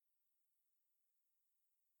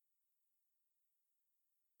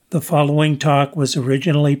The following talk was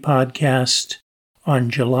originally podcast on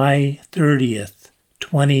July 30th,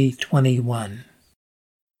 2021.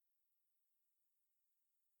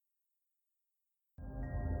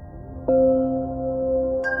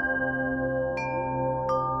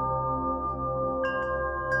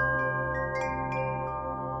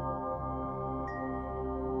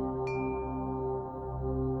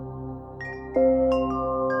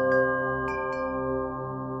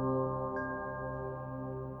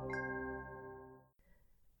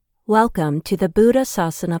 Welcome to the Buddha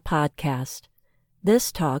Sasana podcast. This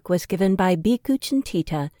talk was given by Bhikkhu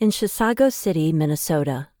Chintita in Chisago City,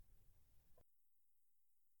 Minnesota.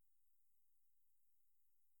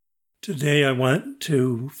 Today I want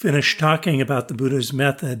to finish talking about the Buddha's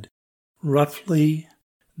method, roughly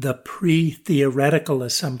the pre-theoretical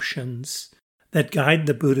assumptions that guide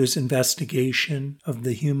the Buddha's investigation of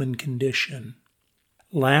the human condition.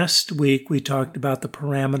 Last week, we talked about the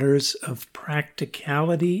parameters of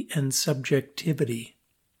practicality and subjectivity.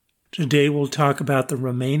 Today, we'll talk about the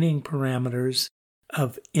remaining parameters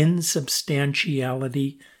of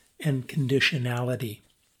insubstantiality and conditionality.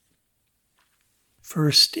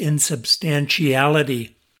 First,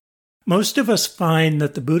 insubstantiality. Most of us find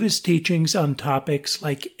that the Buddha's teachings on topics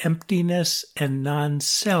like emptiness and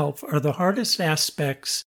non-self are the hardest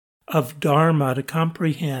aspects of Dharma to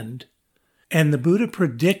comprehend. And the Buddha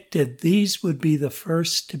predicted these would be the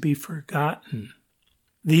first to be forgotten.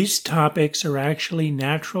 These topics are actually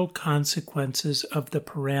natural consequences of the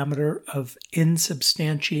parameter of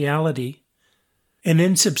insubstantiality, and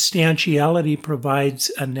insubstantiality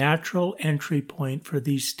provides a natural entry point for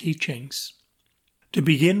these teachings. To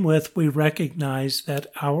begin with, we recognize that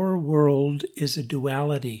our world is a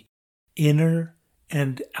duality, inner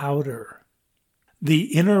and outer.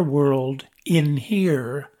 The inner world, in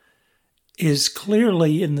here, is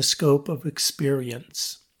clearly in the scope of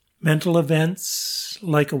experience. Mental events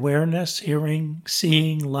like awareness, hearing,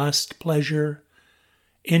 seeing, lust, pleasure,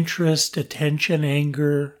 interest, attention,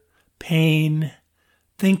 anger, pain,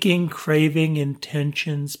 thinking, craving,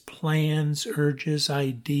 intentions, plans, urges,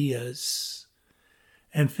 ideas,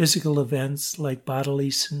 and physical events like bodily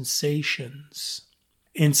sensations,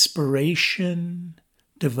 inspiration,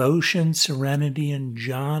 devotion, serenity, and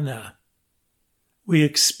jhana. We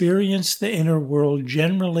experience the inner world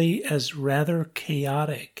generally as rather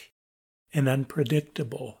chaotic and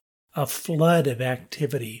unpredictable, a flood of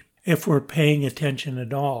activity, if we're paying attention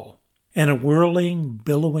at all, and a whirling,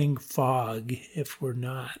 billowing fog if we're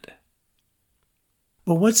not.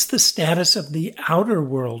 But what's the status of the outer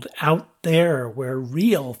world out there where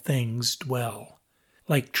real things dwell,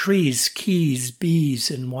 like trees, keys,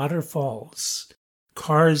 bees, and waterfalls,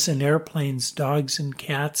 cars and airplanes, dogs and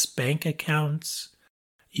cats, bank accounts,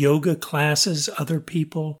 yoga classes, other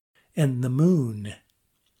people, and the moon?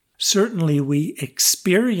 Certainly we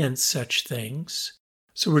experience such things,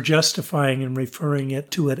 so we're justifying and referring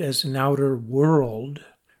to it as an outer world.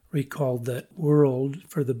 Recall that world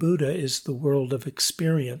for the Buddha is the world of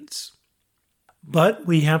experience. But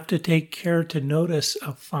we have to take care to notice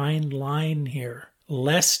a fine line here,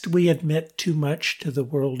 lest we admit too much to the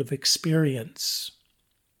world of experience.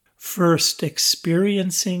 First,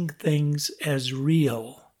 experiencing things as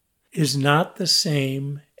real is not the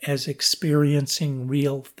same as experiencing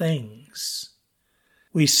real things.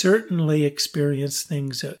 We certainly experience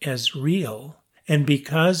things as real, and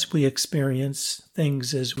because we experience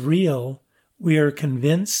things as real, we are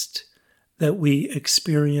convinced that we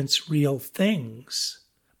experience real things,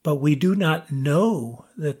 but we do not know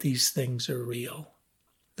that these things are real.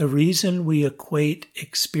 The reason we equate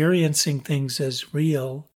experiencing things as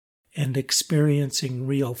real and experiencing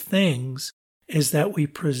real things is that we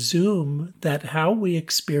presume that how we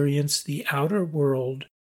experience the outer world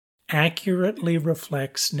accurately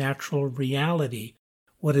reflects natural reality,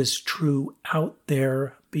 what is true out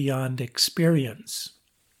there beyond experience.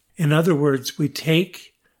 In other words, we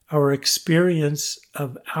take our experience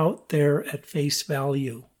of out there at face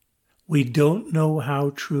value. We don't know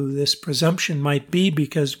how true this presumption might be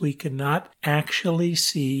because we cannot actually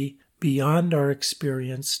see beyond our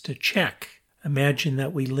experience to check. Imagine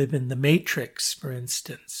that we live in the Matrix, for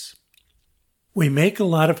instance. We make a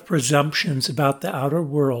lot of presumptions about the outer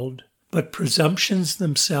world, but presumptions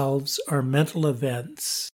themselves are mental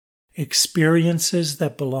events, experiences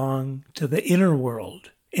that belong to the inner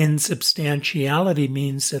world. Insubstantiality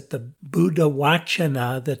means that the Buddha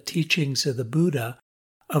Vacana, the teachings of the Buddha,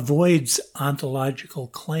 avoids ontological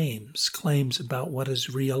claims about what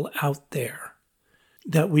is real out there.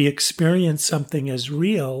 That we experience something as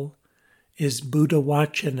real is Buddha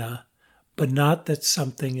Vacana, but not that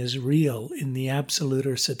something is real in the absolute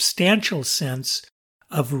or substantial sense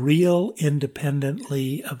of real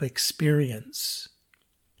independently of experience.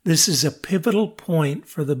 This is a pivotal point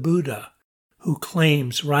for the Buddha, who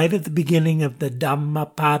claims right at the beginning of the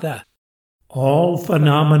Dhammapada, all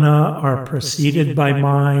phenomena are preceded by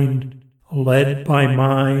mind, led by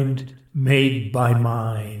mind, made by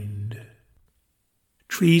mind.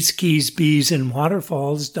 Trees, keys, bees, and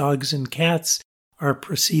waterfalls, dogs and cats are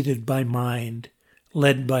preceded by mind,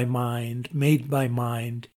 led by mind, made by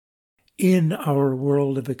mind, in our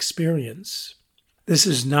world of experience. This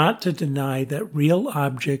is not to deny that real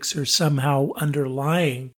objects are somehow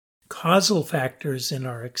underlying causal factors in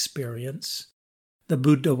our experience. The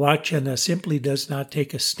Buddha Vacana simply does not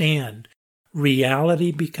take a stand.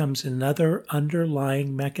 Reality becomes another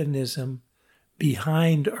underlying mechanism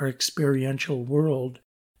behind our experiential world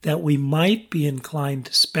that we might be inclined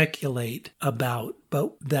to speculate about,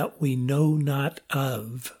 but that we know not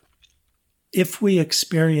of. If we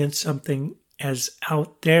experience something as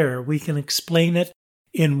out there, we can explain it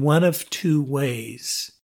in one of two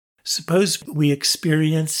ways. Suppose we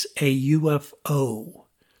experience a UFO.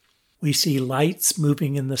 We see lights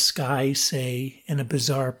moving in the sky, say, in a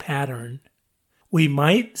bizarre pattern. We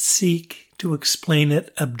might seek to explain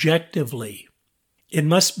it objectively. It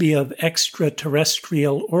must be of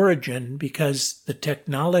extraterrestrial origin because the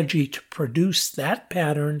technology to produce that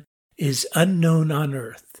pattern is unknown on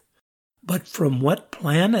Earth. But from what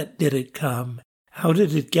planet did it come? How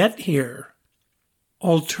did it get here?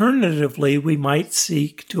 Alternatively, we might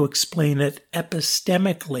seek to explain it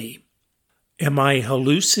epistemically. Am I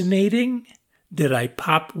hallucinating? Did I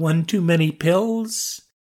pop one too many pills?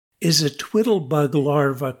 Is a twittlebug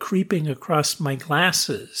larva creeping across my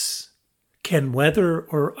glasses? Can weather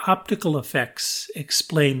or optical effects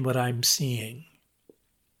explain what I'm seeing?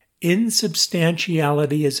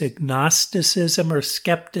 Insubstantiality is agnosticism or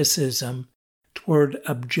skepticism toward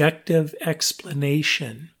objective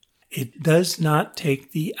explanation. It does not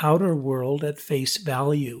take the outer world at face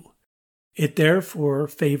value. It therefore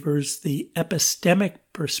favors the epistemic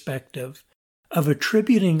perspective of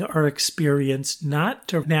attributing our experience not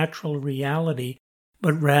to natural reality,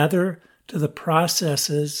 but rather to the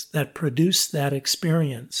processes that produce that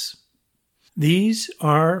experience. These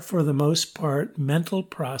are, for the most part, mental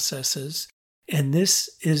processes, and this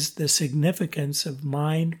is the significance of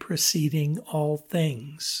mind preceding all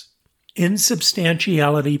things.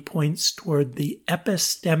 Insubstantiality points toward the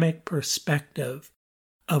epistemic perspective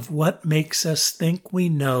of what makes us think we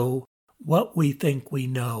know what we think we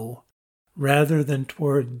know, rather than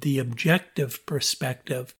toward the objective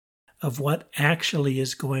perspective of what actually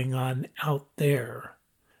is going on out there.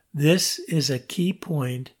 This is a key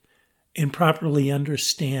point in properly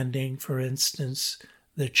understanding, for instance,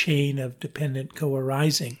 the chain of dependent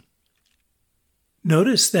co-arising.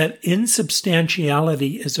 Notice that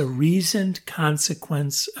insubstantiality is a reasoned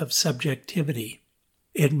consequence of subjectivity.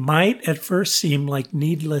 It might at first seem like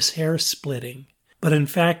needless hair splitting, but in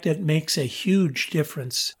fact it makes a huge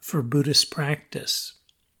difference for Buddhist practice.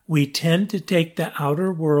 We tend to take the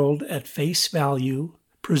outer world at face value,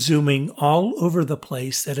 presuming all over the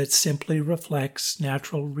place that it simply reflects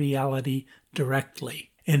natural reality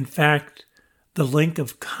directly. In fact, the link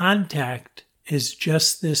of contact is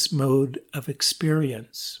just this mode of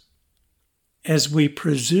experience. As we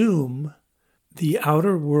presume, the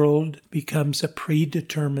outer world becomes a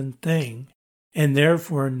predetermined thing, and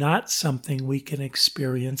therefore not something we can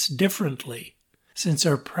experience differently. Since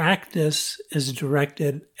our practice is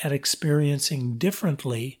directed at experiencing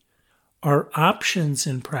differently, our options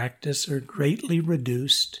in practice are greatly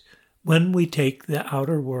reduced when we take the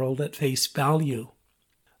outer world at face value.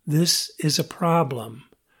 This is a problem.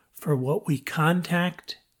 For what we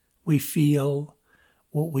contact, we feel,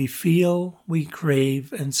 what we feel, we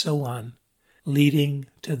crave, and so on, leading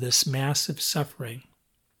to this massive suffering.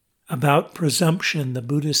 About presumption, the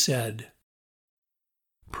Buddha said,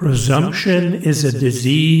 "Presumption is a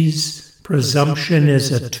disease, presumption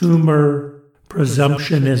is a tumor,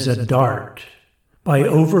 presumption is a dart. By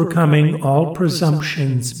overcoming all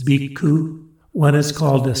presumptions, bhikkhu, one is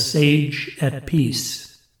called a sage at peace.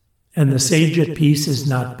 And the sage at peace is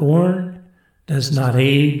not born, does not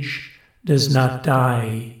age, does not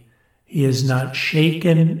die. He is not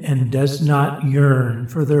shaken and does not yearn,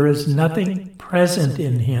 for there is nothing present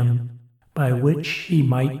in him by which he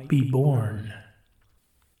might be born."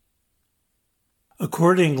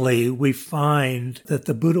 Accordingly, we find that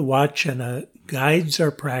the Buddha Vacana guides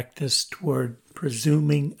our practice toward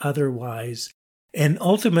presuming otherwise, and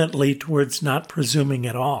ultimately towards not presuming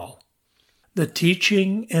at all. The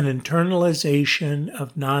teaching and internalization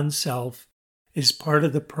of non-self is part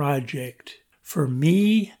of the project. For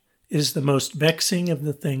me, is the most vexing of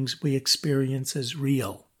the things we experience as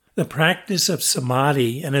real. The practice of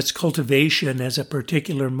samadhi and its cultivation as a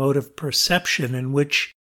particular mode of perception in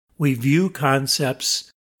which we view concepts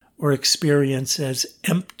or experience as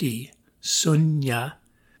empty, sunya,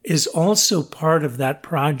 is also part of that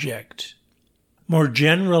project. More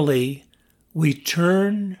generally, we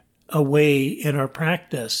turn away in our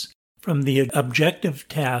practice from the objective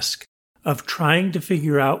task of trying to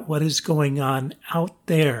figure out what is going on out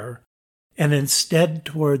there, and instead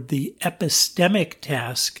toward the epistemic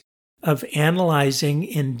task of analyzing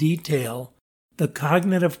in detail the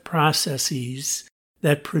cognitive processes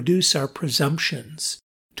that produce our presumptions,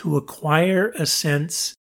 to acquire a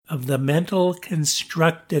sense of the mental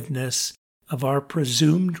constructedness of our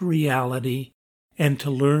presumed reality and to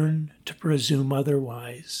learn to presume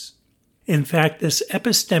otherwise. In fact, this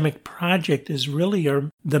epistemic project is really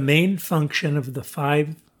the main function of the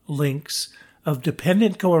 5 links of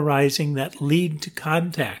dependent co-arising that lead to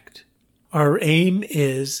contact. Our aim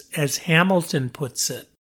is, as Hamilton puts it,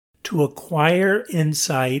 to acquire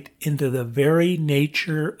insight into the very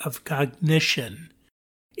nature of cognition,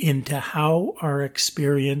 into how our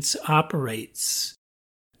experience operates,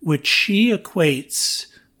 which she equates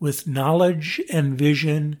with knowledge and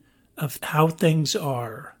vision of how things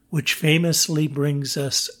are, which famously brings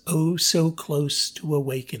us oh so close to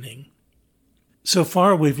awakening. So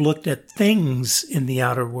far, we've looked at things in the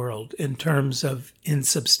outer world in terms of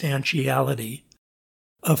insubstantiality.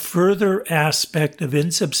 A further aspect of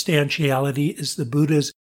insubstantiality is the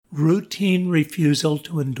Buddha's routine refusal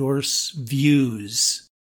to endorse views.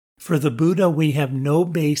 For the Buddha, we have no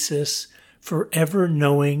basis for ever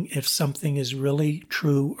knowing if something is really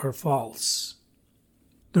true or false.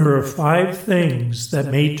 There are 5 things that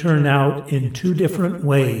may turn out in 2 different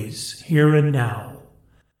ways, here and now.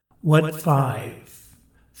 What 5?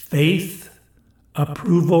 Faith,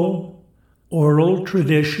 approval, oral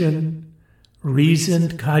tradition,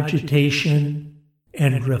 reasoned cogitation,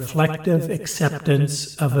 and reflective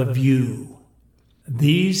acceptance of a view.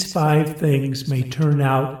 These 5 things may turn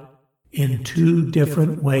out in 2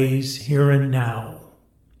 different ways here and now.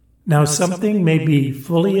 Now, something may be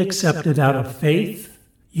fully accepted out of faith,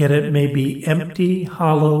 yet it may be empty,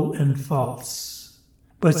 hollow, and false.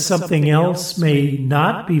 But something else may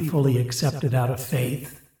not be fully accepted out of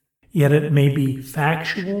faith, yet it may be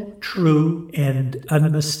factual, true, and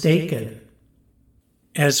unmistaken.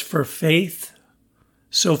 As for faith,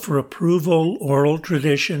 so for approval, oral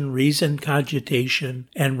tradition, reasoned cogitation,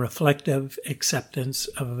 and reflective acceptance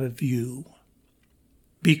of a view.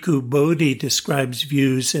 Bhikkhu Bodhi describes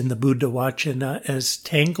views in the Buddha Vacana as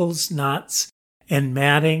tangles, knots, and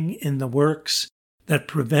matting in the works that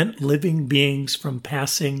prevent living beings from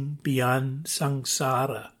passing beyond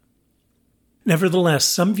samsara. Nevertheless,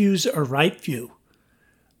 some views are right view,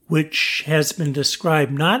 which has been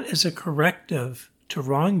described not as a corrective to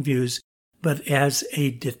wrong views, but as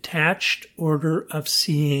a detached order of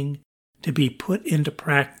seeing to be put into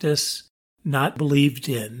practice, not believed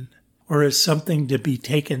in, or as something to be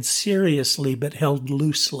taken seriously but held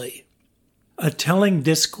loosely. A telling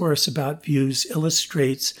discourse about views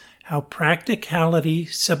illustrates how practicality,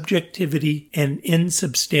 subjectivity, and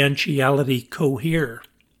insubstantiality cohere.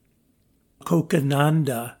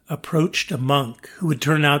 Kokananda approached a monk who would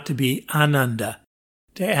turn out to be Ananda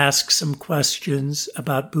to ask some questions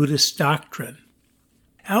about Buddhist doctrine.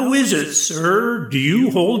 "How is it, sir? Do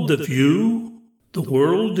you hold the view? The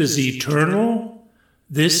world is eternal?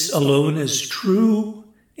 This alone is true?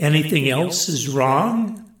 Anything else is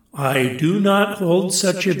wrong?" "I do not hold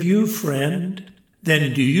such a view, friend."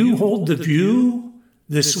 "Then do you hold the view?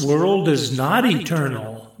 This world is not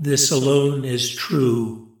eternal. This alone is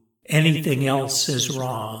true. Anything else is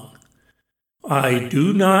wrong." "I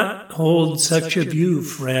do not hold such a view,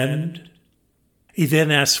 friend." He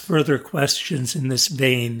then asks further questions in this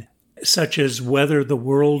vein, such as whether the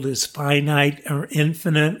world is finite or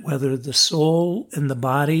infinite, whether the soul and the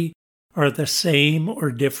body are the same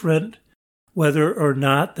or different, whether or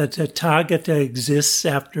not the Tathagata exists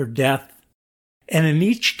after death. And in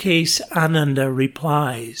each case, Ananda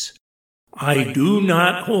replies, "I do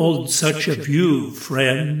not hold such a view,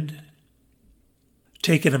 friend."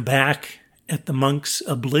 Taken aback at the monk's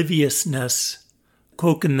obliviousness,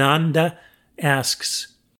 Kokananda asks,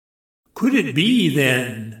 "Could it be,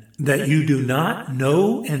 then, that you do not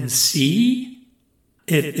know and see?"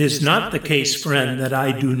 "It is not the case, friend, that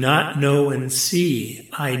I do not know and see.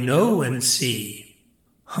 I know and see."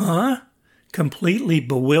 "Huh?" Completely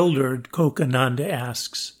bewildered, Kokananda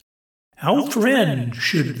asks, "How, friend,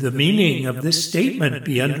 should the meaning of this statement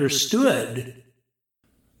be understood?"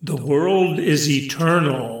 The world is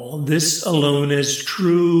eternal. This alone is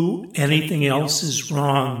true. Anything else is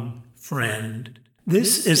wrong, friend.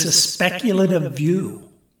 This is a speculative view.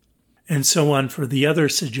 And so on for the other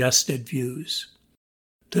suggested views.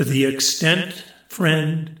 To the extent,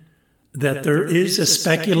 friend, that there is a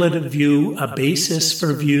speculative view, a basis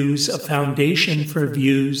for views, a foundation for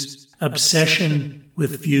views, obsession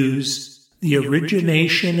with views, the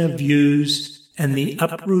origination of views, and the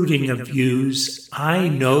uprooting of views, I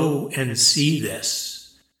know and see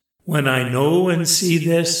this. When I know and see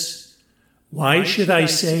this, why should I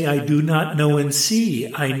say I do not know and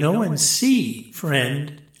see? I know and see,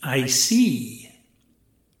 friend, I see.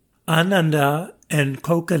 Ananda and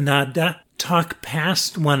Kokananda talk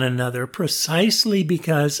past one another precisely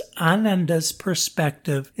because Ananda's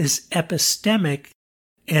perspective is epistemic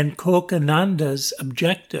and Kokananda's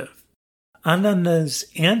objective. Ananda's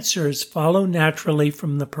answers follow naturally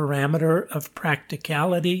from the parameter of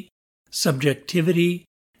practicality, subjectivity,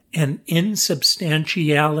 and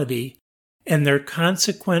insubstantiality, and their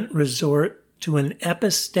consequent resort to an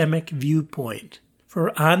epistemic viewpoint.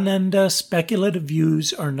 For Ananda, speculative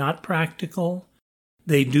views are not practical.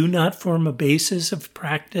 They do not form a basis of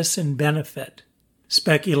practice and benefit.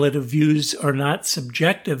 Speculative views are not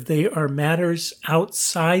subjective. They are matters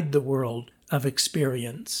outside the world of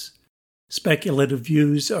experience. Speculative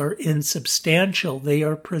views are insubstantial. They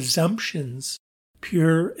are presumptions,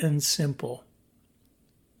 pure and simple.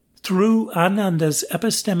 Through Ananda's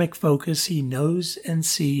epistemic focus, he knows and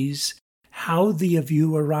sees how the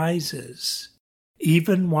view arises,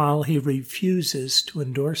 even while he refuses to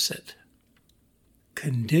endorse it.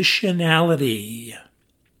 Conditionality.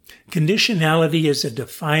 Conditionality is a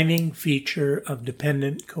defining feature of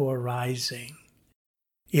dependent co-arising.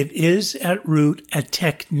 It is at root a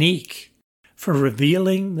technique for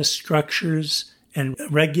revealing the structures and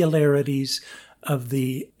regularities of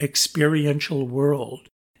the experiential world,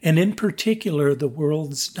 and in particular the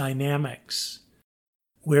world's dynamics,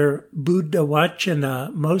 where Buddha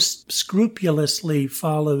Vachana most scrupulously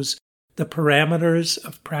follows the parameters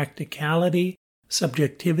of practicality,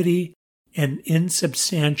 subjectivity, and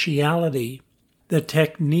insubstantiality. The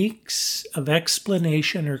techniques of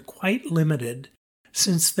explanation are quite limited,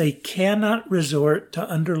 since they cannot resort to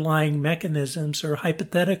underlying mechanisms or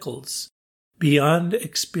hypotheticals beyond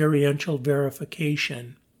experiential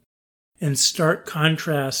verification. In stark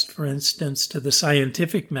contrast, for instance, to the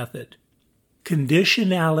scientific method,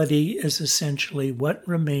 conditionality is essentially what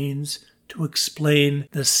remains to explain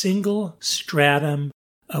the single stratum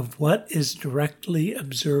of what is directly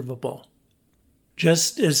observable.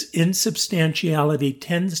 Just as insubstantiality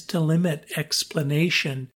tends to limit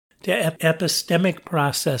explanation to epistemic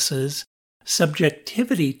processes,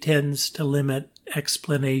 subjectivity tends to limit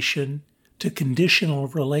explanation to conditional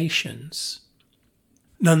relations.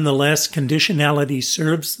 Nonetheless, conditionality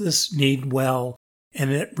serves this need well,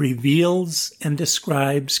 and it reveals and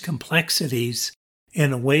describes complexities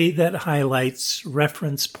in a way that highlights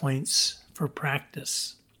reference points for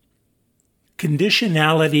practice.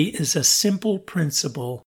 Conditionality is a simple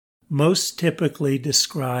principle most typically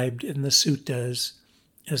described in the suttas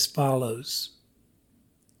as follows.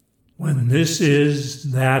 When this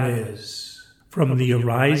is, that is. From the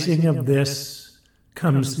arising of this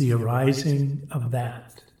comes the arising of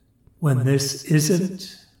that. When this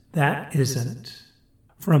isn't, that isn't.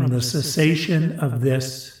 From the cessation of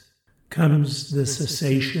this comes the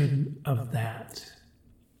cessation of that.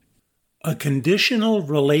 A conditional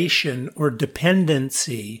relation or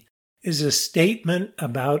dependency is a statement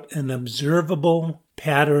about an observable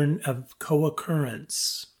pattern of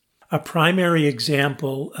co-occurrence. A primary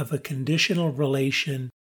example of a conditional relation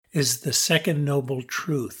is the second noble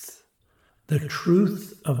truth, the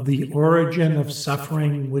truth of the origin of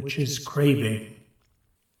suffering, which is craving,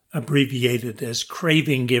 abbreviated as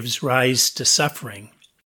craving gives rise to suffering.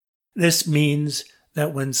 This means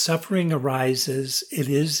that when suffering arises, it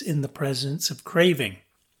is in the presence of craving.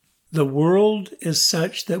 The world is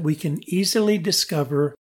such that we can easily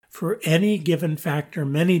discover for any given factor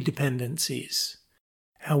many dependencies.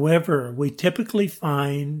 However, we typically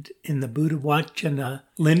find in the Buddha Vachana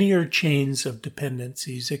linear chains of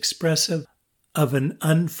dependencies expressive of an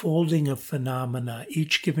unfolding of phenomena,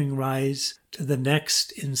 each giving rise to the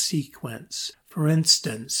next in sequence. For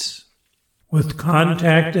instance, with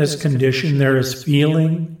contact as condition, there is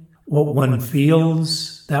feeling. What one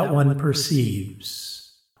feels, that one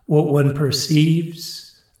perceives. What one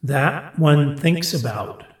perceives, that one thinks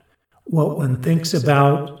about. What one thinks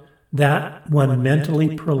about, that one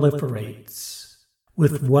mentally proliferates.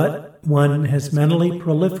 With what one has mentally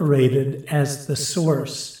proliferated as the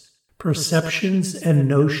source, perceptions and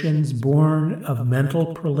notions born of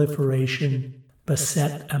mental proliferation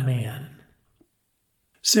beset a man.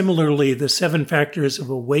 Similarly, the 7 factors of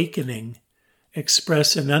awakening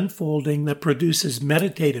express an unfolding that produces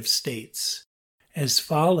meditative states as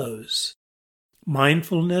follows.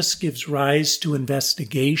 Mindfulness gives rise to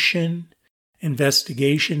investigation.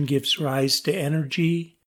 Investigation gives rise to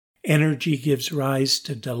energy. Energy gives rise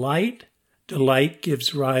to delight. Delight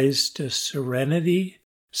gives rise to serenity.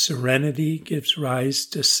 Serenity gives rise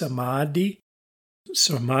to samadhi.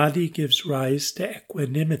 Samadhi gives rise to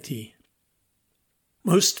equanimity.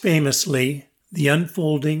 Most famously, the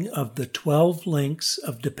unfolding of the 12 links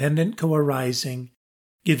of dependent co-arising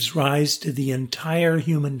gives rise to the entire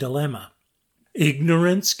human dilemma.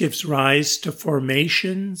 Ignorance gives rise to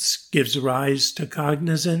formations, gives rise to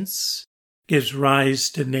cognizance, gives rise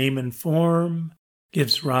to name and form,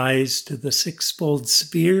 gives rise to the sixfold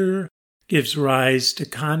sphere, gives rise to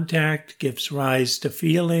contact, gives rise to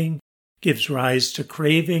feeling, gives rise to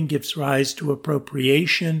craving, gives rise to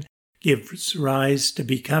appropriation, gives rise to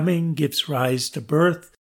becoming, gives rise to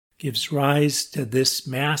birth, gives rise to this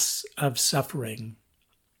mass of suffering.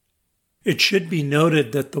 It should be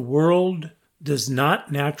noted that the world does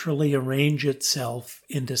not naturally arrange itself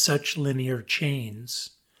into such linear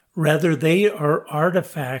chains. Rather, they are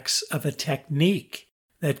artifacts of a technique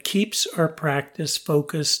that keeps our practice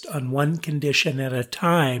focused on one condition at a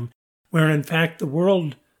time, where in fact the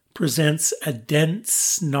world presents a dense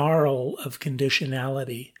snarl of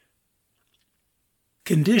conditionality.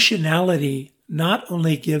 Conditionality not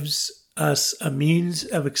only gives us a means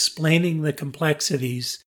of explaining the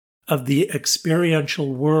complexities of the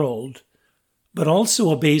experiential world, but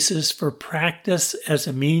also a basis for practice as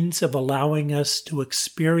a means of allowing us to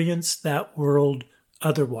experience that world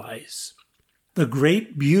otherwise. The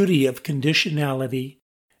great beauty of conditionality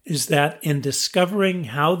is that in discovering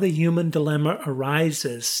how the human dilemma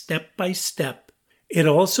arises step by step, it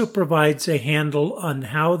also provides a handle on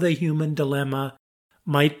how the human dilemma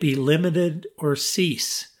might be limited or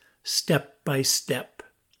cease step by step,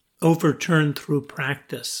 overturned through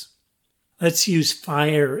practice. Let's use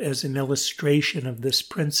fire as an illustration of this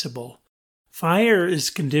principle. Fire is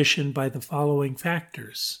conditioned by the following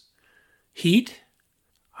factors: heat,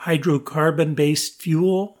 hydrocarbon-based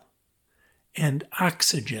fuel, and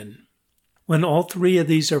oxygen. When all 3 of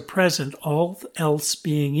these are present, all else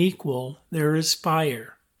being equal, there is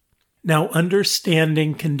fire. Now,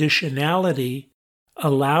 understanding conditionality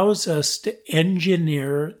allows us to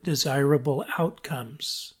engineer desirable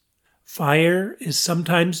outcomes. Fire is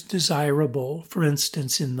sometimes desirable, for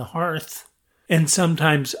instance, in the hearth, and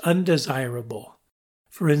sometimes undesirable,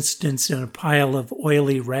 for instance, in a pile of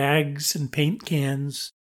oily rags and paint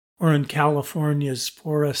cans, or in California's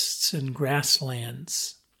forests and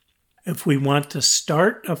grasslands. If we want to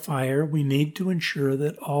start a fire, we need to ensure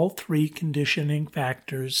that all 3 conditioning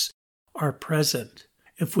factors are present.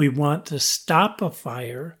 If we want to stop a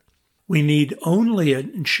fire, we need only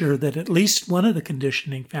ensure that at least one of the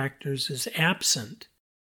conditioning factors is absent.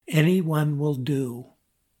 Any one will do.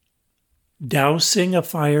 Dousing a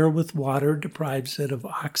fire with water deprives it of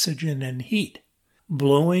oxygen and heat.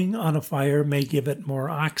 Blowing on a fire may give it more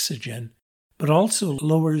oxygen, but also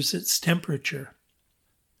lowers its temperature.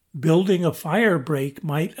 Building a fire break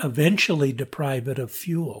might eventually deprive it of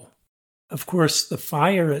fuel. Of course, the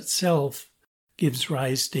fire itself gives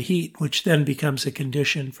rise to heat, which then becomes a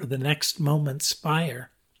condition for the next moment's fire.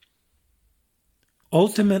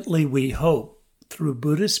 Ultimately, we hope, through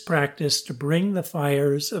Buddhist practice, to bring the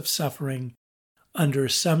fires of suffering under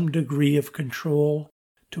some degree of control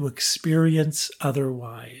to experience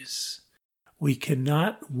otherwise. We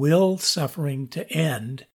cannot will suffering to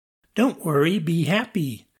end. Don't worry, be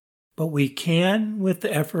happy. But we can, with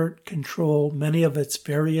effort, control many of its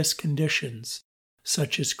various conditions,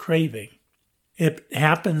 such as craving. It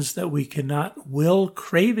happens that we cannot will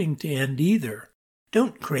craving to end either.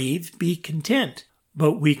 Don't crave, be content.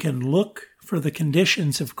 But we can look for the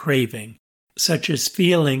conditions of craving, such as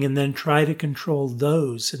feeling, and then try to control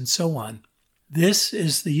those, and so on. This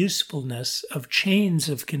is the usefulness of chains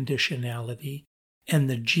of conditionality and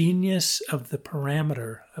the genius of the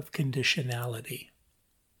parameter of conditionality.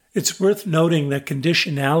 It's worth noting that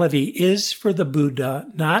conditionality is, for the Buddha,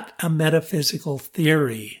 not a metaphysical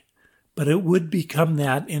theory, but it would become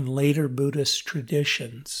that in later Buddhist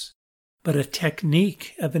traditions, but a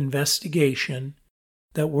technique of investigation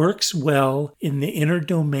that works well in the inner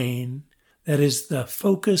domain that is the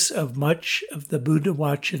focus of much of the Buddha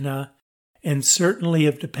Vacana and certainly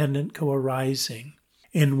of dependent co-arising,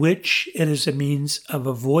 in which it is a means of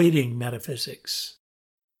avoiding metaphysics.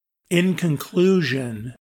 In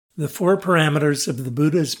conclusion, The 4 parameters of the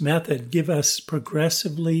Buddha's method give us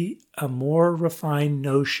progressively a more refined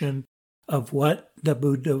notion of what the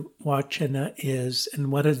Buddha Vachana is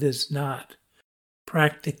and what it is not.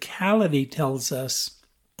 Practicality tells us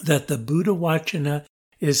that the Buddha Vachana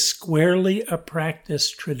is squarely a practice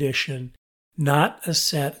tradition, not a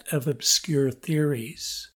set of obscure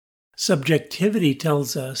theories. Subjectivity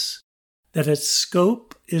tells us that its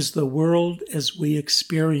scope is the world as we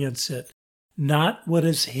experience it, not what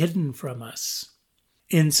is hidden from us.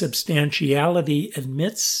 Insubstantiality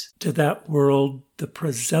admits to that world the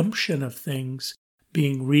presumption of things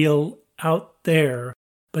being real out there,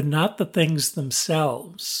 but not the things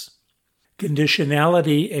themselves.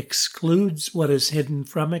 Conditionality excludes what is hidden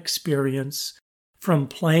from experience, from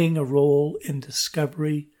playing a role in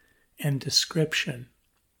discovery and description.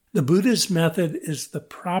 The Buddha's method is the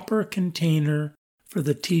proper container for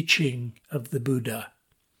the teaching of the Buddha.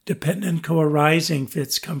 Dependent co-arising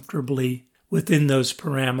fits comfortably within those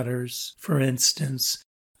parameters, for instance,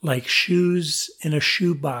 like shoes in a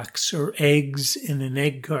shoebox or eggs in an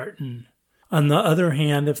egg carton. On the other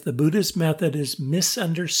hand, if the Buddha's method is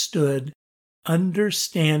misunderstood,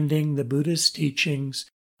 understanding the Buddha's teachings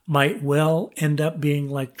might well end up being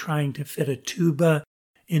like trying to fit a tuba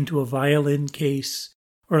into a violin case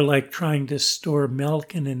or like trying to store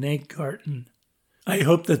milk in an egg carton. I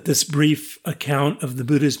hope that this brief account of the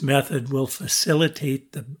Buddha's method will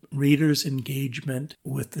facilitate the reader's engagement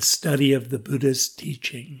with the study of the Buddha's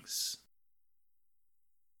teachings.